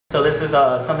So this is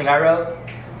something I wrote?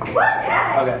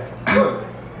 Okay.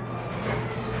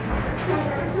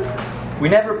 We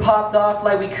never popped off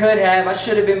like we could have. I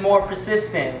should have been more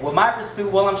persistent. With my pursuit,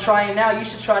 while I'm trying now, you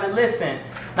should try to listen.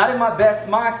 Not in my best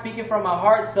mind, speaking from my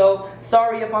heart, so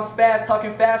sorry if I'm spaz,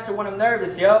 talking faster when I'm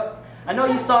nervous, yo. I know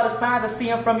you saw the signs, I see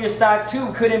them from your side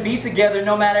too. Couldn't be together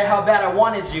no matter how bad I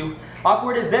wanted you.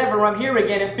 Awkward as ever, I'm here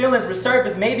again and feelings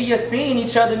resurface. Maybe you're seeing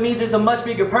each other means there's a much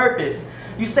bigger purpose.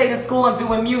 You stayed in school, I'm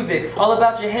doing music. All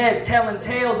about your heads, telling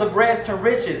tales of rags to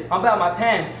riches. I'm about my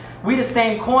pen. We the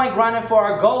same coin, grinding for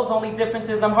our goals. Only difference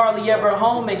is I'm hardly ever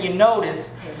home and you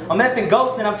notice. I'm effing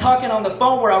ghosting, I'm talking on the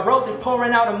phone where I wrote this,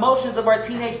 pouring out emotions of our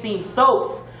teenage themed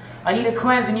soaps. I need a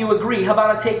cleanse and you agree. How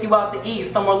about I take you out to eat,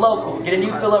 somewhere local, get a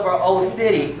new feel of our old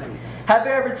city. Have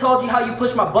I ever told you how you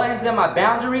push my buttons and my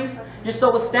boundaries? You're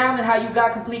so astounding how you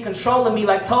got complete control of me,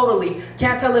 like totally.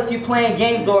 Can't tell if you playing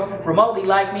games or remotely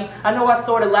like me. I know I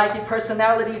sorta like it,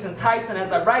 personality's enticing.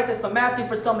 As I write this, I'm asking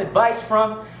for some advice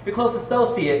from your close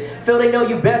associate. Feel they know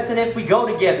you best and if we go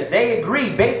together, they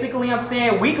agree. Basically I'm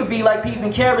saying we could be like peas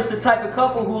and carrots, the type of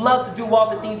couple who loves to do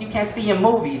all the things you can't see in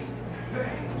movies.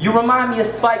 You remind me of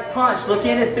Spike Punch, look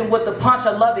innocent with the punch,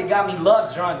 I love it, got me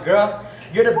love drunk, girl.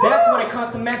 You're the best when it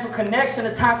comes to mental connection,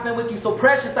 the time spent with you so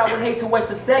precious, I would hate to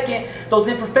waste a second. Those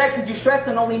imperfections you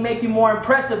stressing only make you more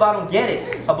impressive, I don't get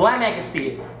it. A blind man can see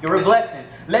it, you're a blessing.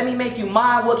 Let me make you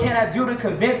mine, what can I do to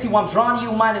convince you I'm drawn to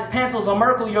you? Minus pencils on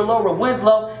Merkel, your Laura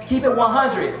Winslow. Keep it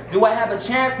 100, do I have a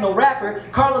chance? No rapper.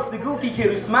 Carlos the goofy kid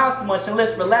who smiles too much and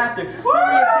lives for laughter. Serious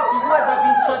if you would,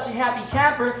 I'd be such a happy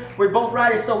camper. We're both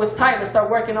writers so it's tight, let's start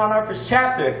working on our first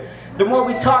chapter. The more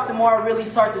we talk, the more I really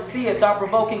start to see it.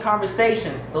 Thought-provoking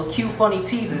conversations, those cute funny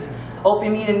teases.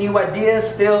 Open me to new ideas,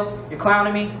 still, you're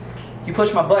clowning me. You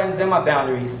push my buttons and my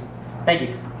boundaries. Thank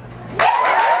you.